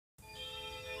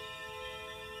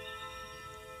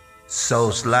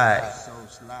So slide.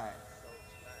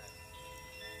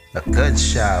 A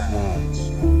gunshot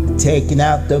wound. Taking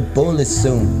out the bullet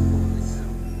soon,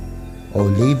 or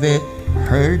leave it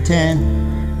hurting.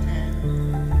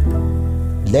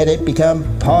 Let it become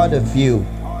part of you,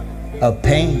 a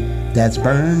pain that's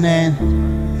burning,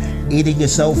 eating your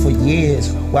soul for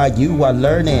years while you are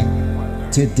learning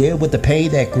to deal with the pain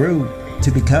that grew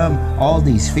to become all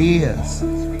these fears.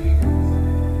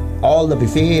 All of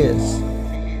your fears.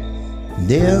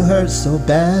 They'll hurt so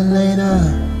bad later.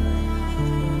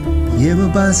 You will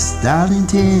bust out in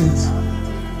tears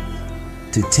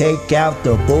to take out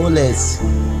the bullets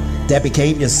that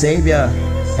became your savior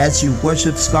as you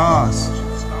worship scars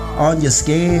on your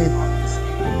skin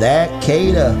that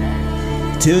cater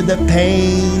to the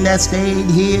pain that stayed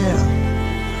here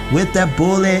with that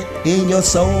bullet in your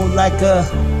soul like a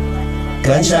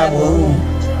gunshot wound.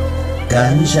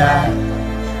 Gunshot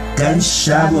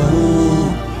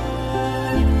wound.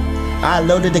 I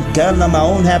loaded the gun on my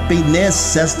own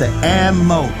happiness as the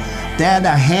ammo that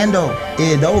I handle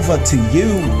it over to you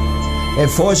and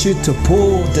force you to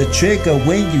pull the trigger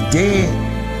when you did.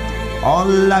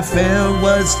 All I felt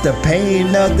was the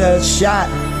pain of the shot.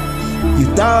 You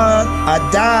thought I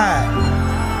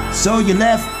died, so you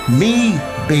left me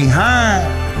behind.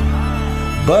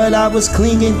 But I was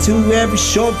clinging to every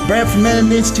short breath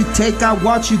minutes to take. I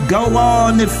watch you go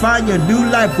on and find your new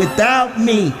life without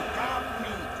me.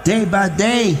 Day by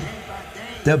day,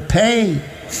 the pain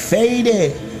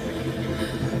faded,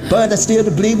 but I still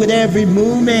bleed with every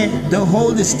movement. The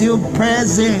hole is still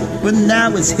present, but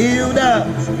now it's healed up.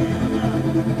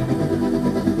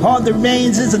 All that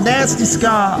remains is a nasty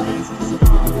scar.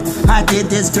 I did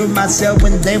this to myself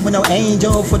when there was no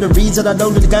angel. For the reason I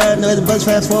loaded the gun, the bus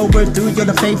fast forward through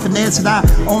your faithfulness, and I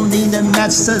only the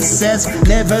match success,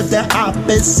 never the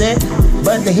opposite.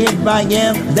 But the here I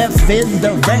am, left in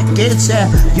the wreckage.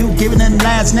 You giving them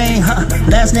last name,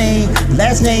 last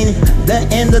name. The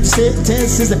end of the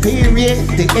sentence is a period.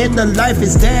 The end of life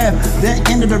is there. The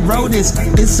end of the road is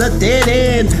a dead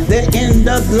end. The end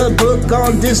of the book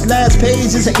on this last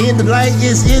page is the end of light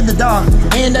is in the dark.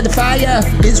 End of the fire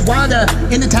is water.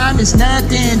 End of time is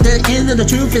nothing. The end of the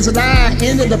truth is a lie.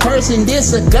 End of the person,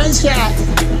 this a gunshot.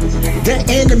 The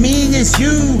end of me is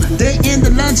you. The end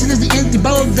of luncheon is the empty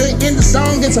bowl. The end of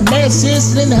song is a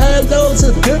message. Then the hellos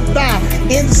a goodbye.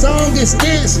 End of song is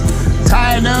this.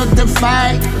 Tired of the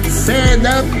fight, fed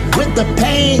up with the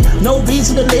pain. No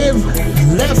reason to live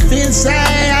left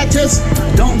inside. I just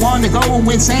don't want to go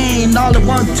insane. All I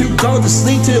want to go to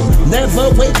sleep to never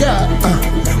wake up.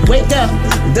 Wake up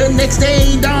the next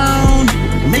day down.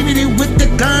 Maybe with the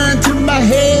gun to my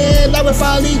head, I would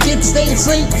finally get to stay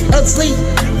asleep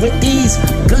with these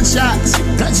gunshots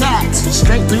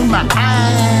straight through my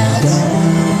eyes.